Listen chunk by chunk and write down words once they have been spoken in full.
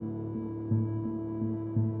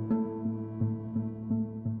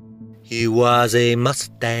He was a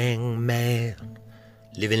Mustang man,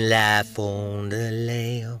 living life on the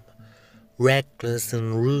lam. Reckless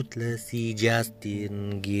and ruthless, he just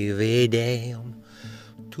didn't give a damn.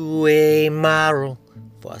 To a moral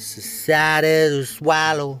for society to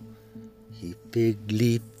swallow, he fig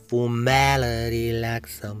leaf formality like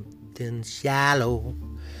something shallow.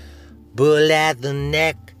 Bull at the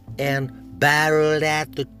neck and barrel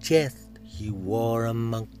at the chest. He wore a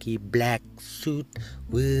monkey black suit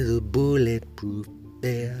with a bulletproof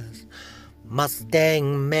vest.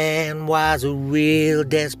 Mustang Man was a real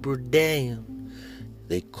desperate dame.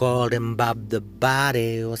 They called him Bob the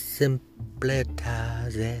Body or simply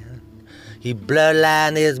Tarzan. He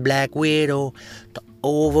bloodlined his black widow to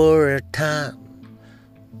over a ton.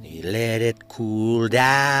 He let it cool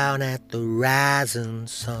down at the rising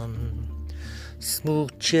sun.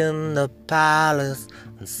 Smooching the palace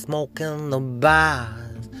and smoking the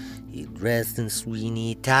bars. He dressed in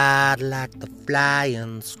Sweeney Todd like the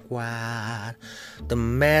flying squad. The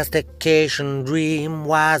mastication dream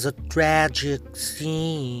was a tragic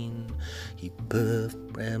scene. He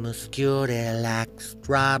puffed promiscuity like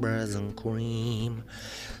strawberries and cream.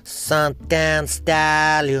 Sundown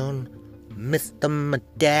Stallion, Mr.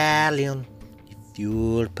 Medallion, he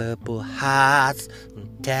fueled Purple Hearts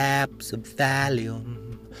and taps of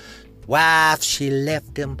Valium. Wife, she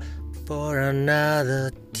left him for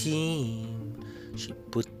another team. She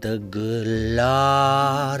put the good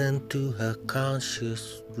Lord into her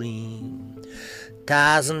conscious stream.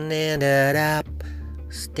 Tarzan ended up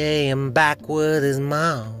staying back with his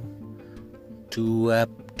mom. 2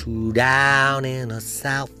 up, 2 down in a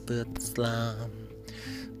Southfield slum.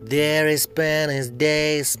 There he spent his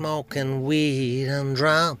days smoking weed and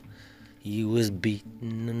drum. He was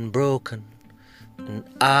beaten and broken and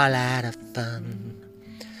all out of fun.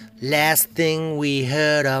 Last thing we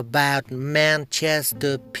heard about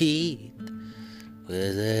Manchester Pete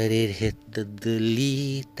was that it hit the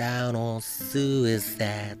delete down on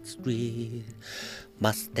Suicide Street.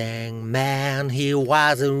 Mustang Man, he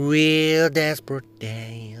was a real desperate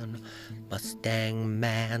Dan. Mustang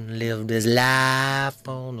Man lived his life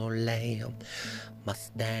on the lam.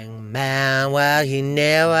 Mustang Man, well, he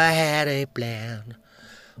never had a plan.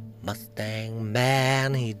 Mustang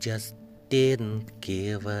Man, he just didn't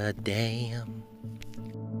give a damn.